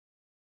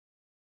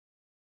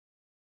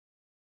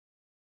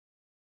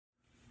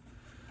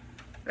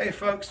Hey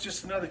folks,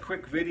 just another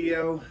quick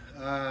video.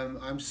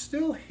 I'm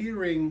still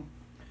hearing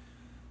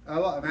a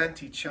lot of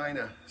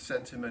anti-China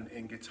sentiment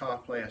in guitar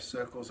player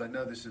circles. I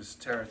know this is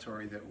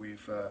territory that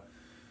we've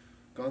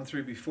gone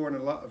through before, and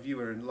a lot of you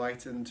are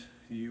enlightened.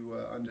 You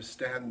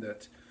understand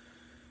that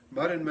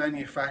modern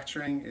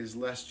manufacturing is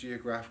less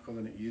geographical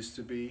than it used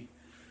to be,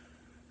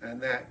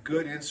 and that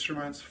good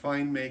instruments,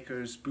 fine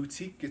makers,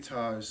 boutique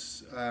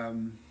guitars,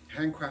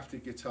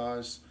 handcrafted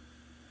guitars,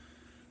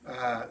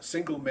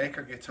 single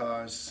maker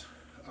guitars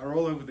are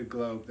all over the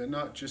globe. They're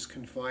not just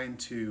confined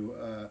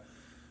to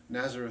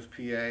Nazareth,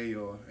 PA,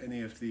 or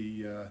any of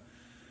the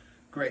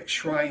great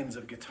shrines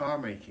of guitar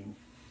making.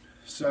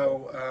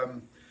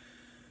 So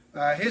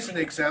here's an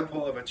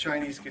example of a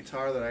Chinese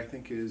guitar that I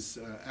think is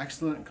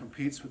excellent and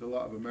competes with a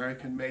lot of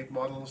American-made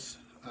models,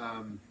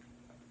 and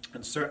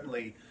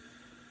certainly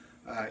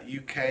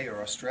UK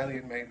or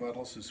Australian-made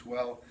models as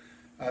well.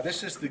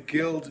 This is the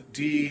Guild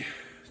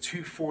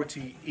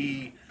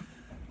D240E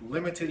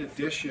limited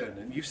edition,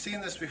 and you've seen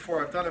this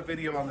before. I've done a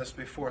video on this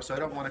before, so I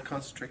don't want to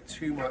concentrate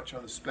too much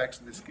on the specs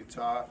of this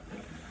guitar.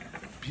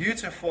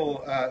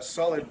 Beautiful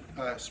solid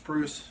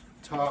spruce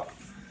top,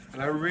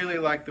 and I really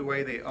like the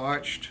way they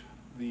arched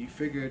the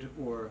figured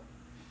or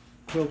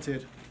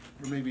quilted,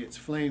 or maybe it's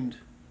flamed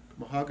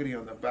mahogany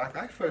on the back.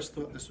 I first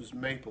thought this was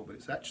maple, but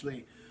it's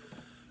actually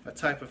a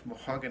type of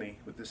mahogany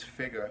with this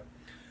figure.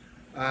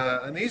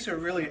 And these are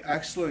really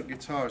excellent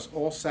guitars,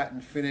 all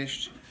satin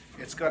finished.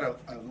 It's got a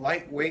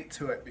light weight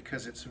to it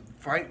because it's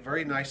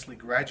very nicely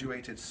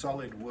graduated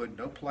solid wood,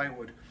 no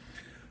plywood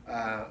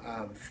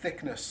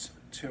thickness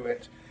to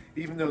it.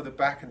 Even though the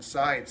back and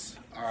sides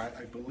are,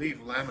 I believe,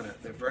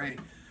 laminate, they're very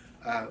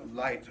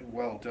light and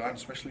well done,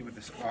 especially with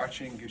this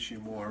arching. Gives you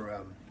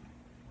more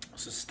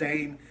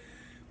sustain,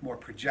 more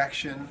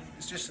projection.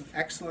 It's just an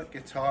excellent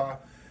guitar,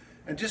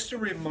 and just a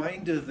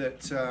reminder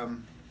that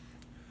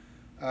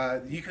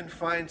you can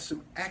find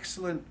some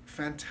excellent,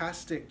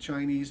 fantastic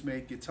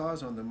Chinese-made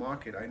guitars on the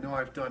market. I know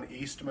I've done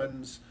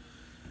Eastman's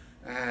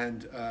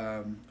and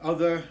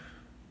other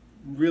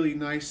really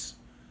nice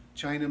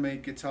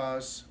China-made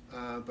guitars,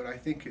 but I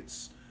think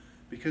it's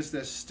because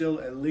there's still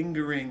a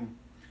lingering,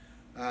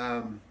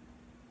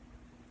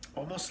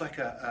 almost like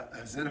a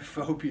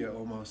xenophobia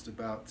almost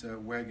about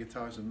where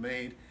guitars are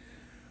made.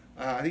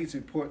 I think it's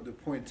important to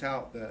point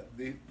out that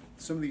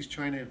some of these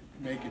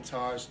China-made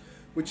guitars,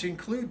 which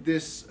include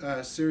this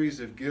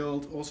series of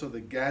Guild, also the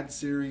GAD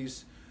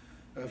series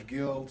of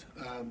Guild.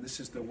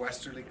 This is the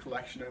Westerly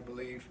collection, I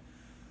believe.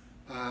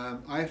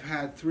 I've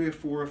had 3 or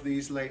 4 of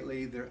these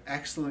lately. They're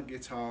excellent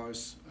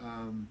guitars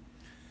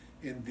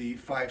in the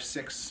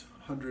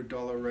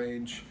 $500–600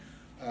 range.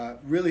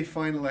 Really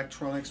fine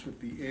electronics with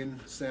the in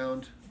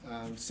sound.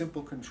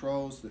 Simple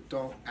controls that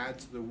don't add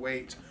to the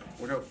weight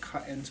or don't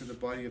cut into the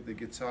body of the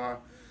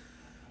guitar.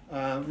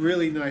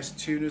 Really nice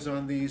tuners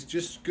on these,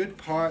 just good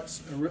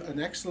parts,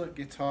 an excellent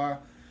guitar.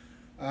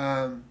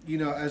 You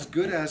know, as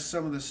good as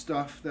some of the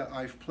stuff that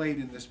I've played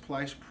in this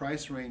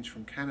price range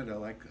from Canada,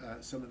 like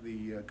some of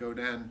the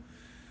Godin,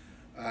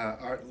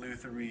 Art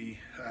Luthery,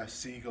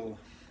 Siegel,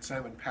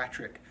 Simon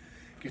Patrick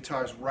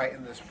guitars right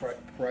in this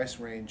price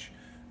range.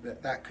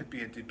 That could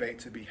be a debate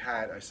to be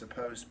had, I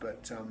suppose,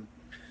 but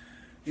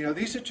you know,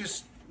 these are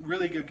just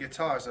really good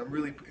guitars. I'm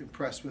really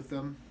impressed with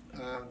them.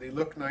 They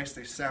look nice,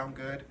 they sound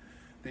good.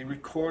 They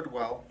record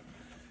well,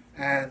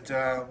 and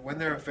when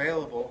they're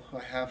available,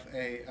 I have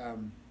a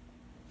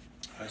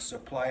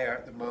supplier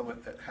at the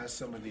moment that has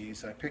some of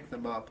these. I pick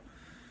them up.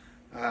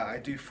 I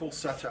do full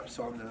setups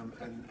on them,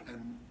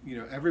 and you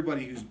know,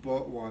 everybody who's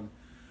bought one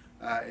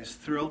is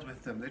thrilled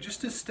with them. They're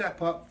just a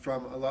step up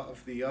from a lot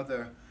of the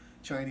other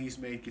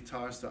Chinese-made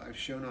guitars that I've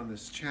shown on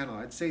this channel.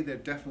 I'd say they're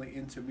definitely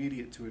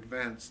intermediate to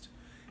advanced,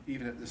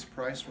 even at this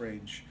price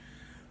range.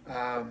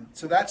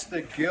 So that's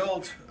the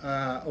Guild.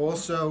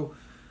 Also,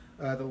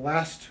 the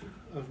last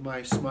of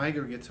my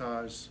Smyger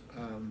guitars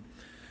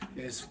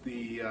is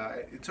the,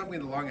 it took me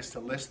the longest to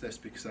list this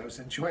because I was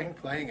enjoying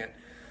playing it,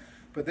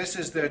 but this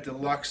is their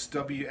deluxe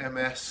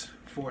WMS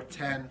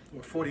 410,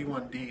 or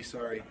 41D,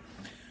 sorry,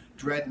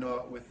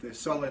 Dreadnought with the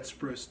solid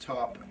spruce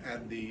top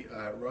and the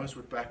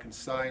rosewood back and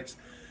sides.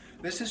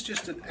 This is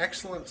just an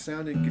excellent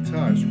sounding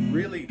guitar. It's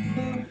really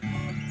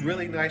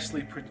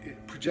nicely,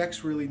 it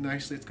projects really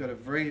nicely. It's got a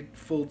very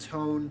full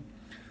tone.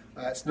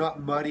 It's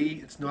not muddy,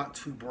 it's not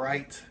too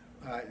bright.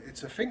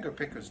 It's a finger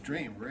picker's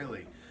dream,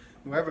 really.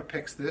 Whoever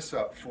picks this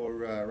up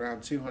for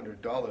around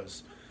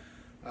 $200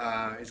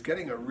 is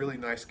getting a really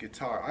nice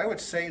guitar. I would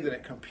say that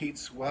it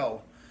competes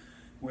well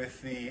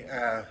with the,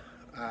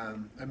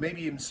 and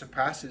maybe even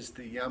surpasses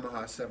the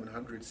Yamaha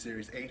 700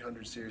 series,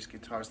 800 series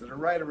guitars that are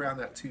right around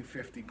that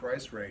 $250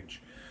 price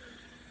range.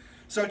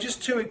 So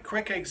just 2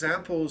 quick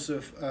examples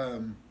of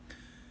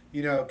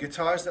you know,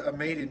 guitars that are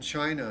made in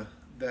China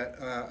that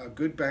are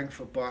good bang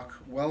for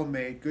buck, well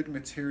made, good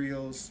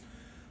materials,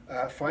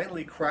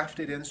 finely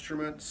crafted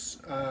instruments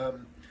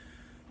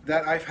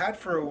that I've had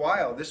for a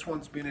while. This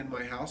one's been in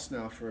my house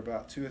now for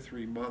about 2 or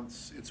 3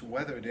 months. It's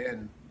weathered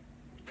in.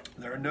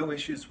 There are no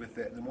issues with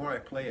it. The more I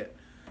play it,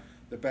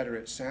 the better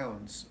it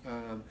sounds.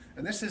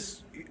 And this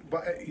is,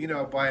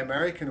 by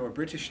American or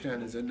British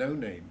standards, a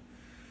no-name.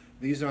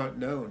 These aren't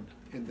known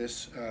in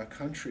this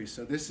country,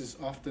 so this is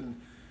often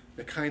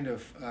the kind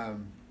of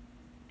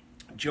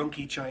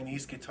junky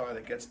Chinese guitar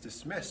that gets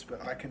dismissed.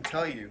 But I can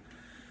tell you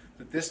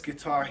that this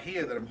guitar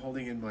here that I'm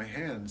holding in my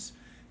hands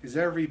is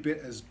every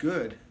bit as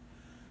good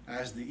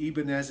as the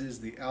Ibanez's,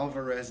 the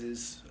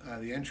Alvarez's,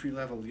 the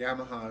entry-level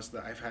Yamahas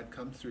that I've had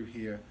come through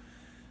here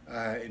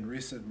in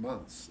recent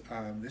months.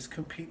 This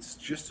competes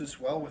just as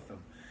well with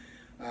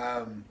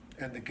them.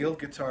 And the Guild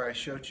guitar I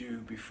showed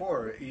you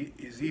before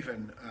is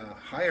even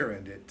higher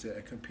end.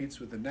 It competes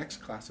with the next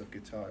class of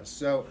guitars.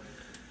 So,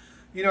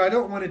 I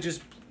don't want to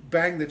just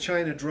bang the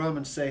China drum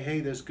and say, hey,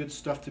 there's good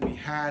stuff to be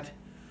had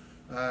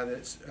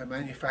that's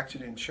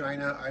manufactured in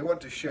China. I want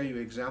to show you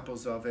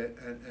examples of it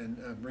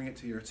and bring it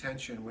to your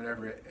attention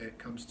whenever it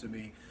comes to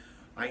me.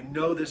 I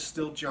know there's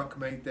still junk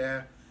made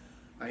there.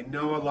 I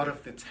know a lot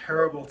of the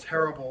terrible,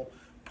 terrible,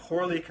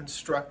 poorly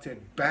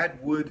constructed,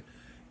 bad wood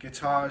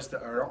guitars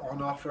that are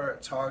on offer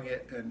at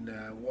Target and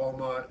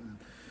Walmart and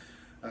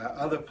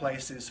other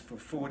places for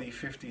 $40,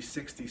 $50,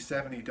 $60,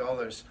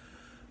 $70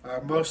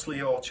 are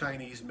mostly all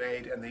Chinese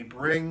made, and they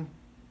bring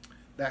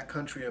that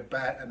country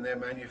and their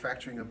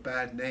manufacturing a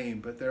bad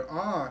name. But there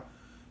are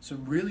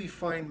some really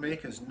fine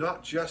makers,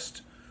 not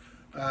just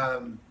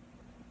handcrafted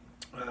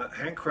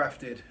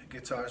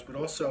guitars, but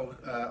also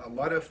a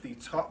lot of the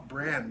top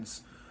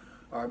brands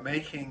are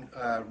making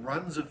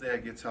runs of their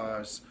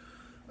guitars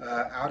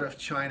out of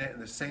China in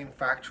the same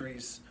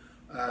factories,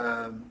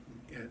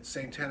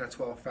 same 10 or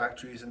 12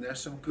 factories, and there's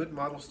some good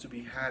models to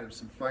be had and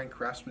some fine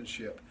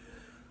craftsmanship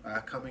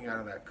coming out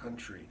of that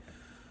country.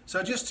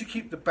 So just to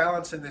keep the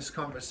balance in this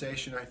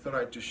conversation, I thought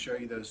I'd just show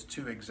you those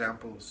two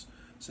examples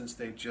since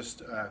they've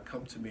just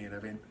come to me and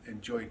I've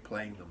enjoyed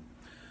playing them.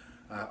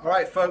 All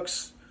right,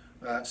 folks,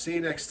 see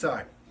you next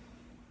time.